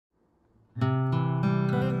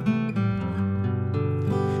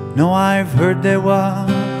No, I've heard there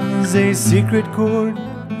was a secret chord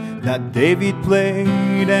that David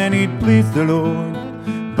played and it pleased the Lord.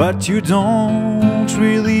 But you don't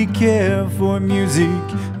really care for music,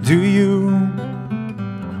 do you?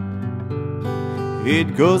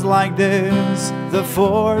 It goes like this: the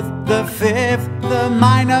fourth, the fifth, the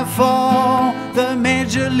minor fall, the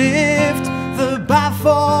major lift, the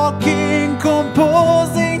baffled king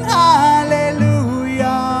composing hallelujah,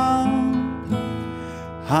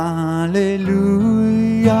 hallelujah,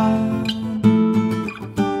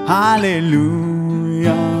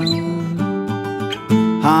 hallelujah,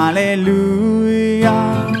 hallelujah,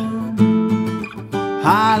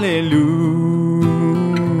 hallelujah.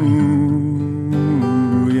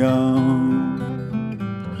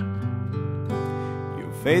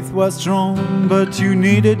 Your faith was strong, but you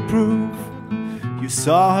needed proof. You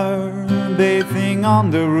saw her bathing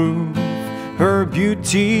on the roof. Her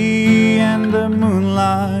beauty and the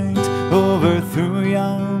moonlight overthrew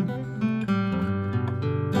you.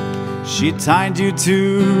 She tied you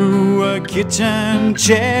to a kitchen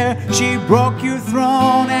chair. She broke your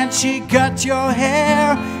throne and she cut your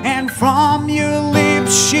hair. And from your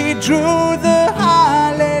lips she drew the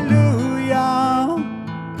hallelujah,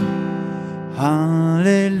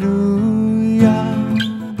 hallelujah,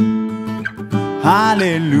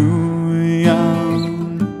 hallelujah,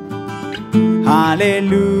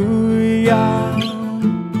 hallelujah,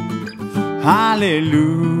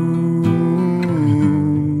 hallelujah.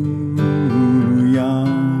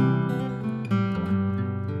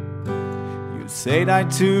 You said I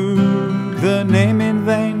took the name in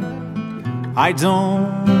vain. I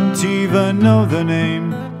don't even know the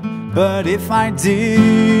name. But if I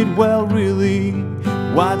did, well really,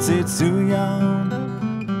 what's it to you?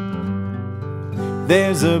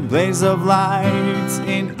 There's a blaze of light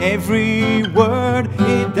in every word.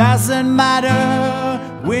 It doesn't matter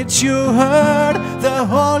which you heard, the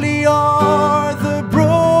holy or the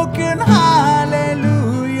broken.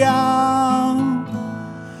 Hallelujah,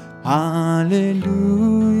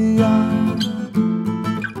 hallelujah,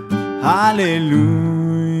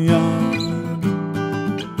 hallelujah,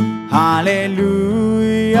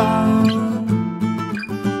 hallelujah,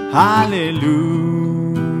 hallelujah.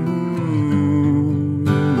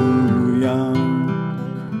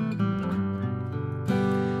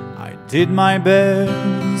 I did my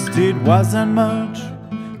best, it wasn't much.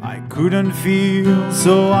 I couldn't feel,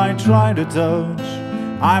 so I tried to touch.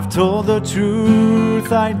 I've told the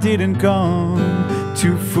truth, I didn't come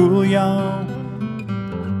to fool you.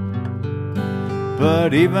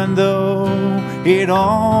 But even though it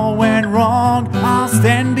all went wrong, I'll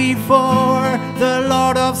stand before the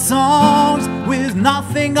Lord of songs with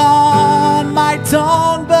nothing on my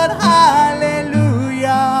tongue but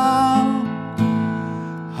hallelujah,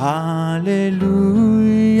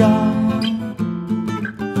 hallelujah,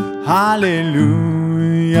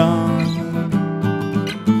 hallelujah,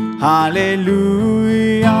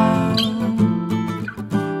 hallelujah,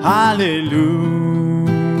 hallelujah,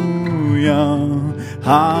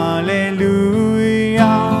 hallelujah,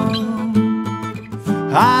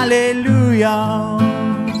 hallelujah,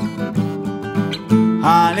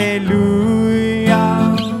 hallelujah, hallelujah,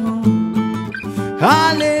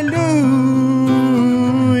 hallelujah,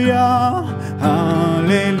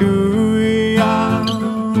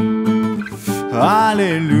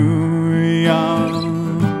 hallelujah,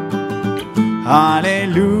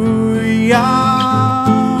 hallelujah.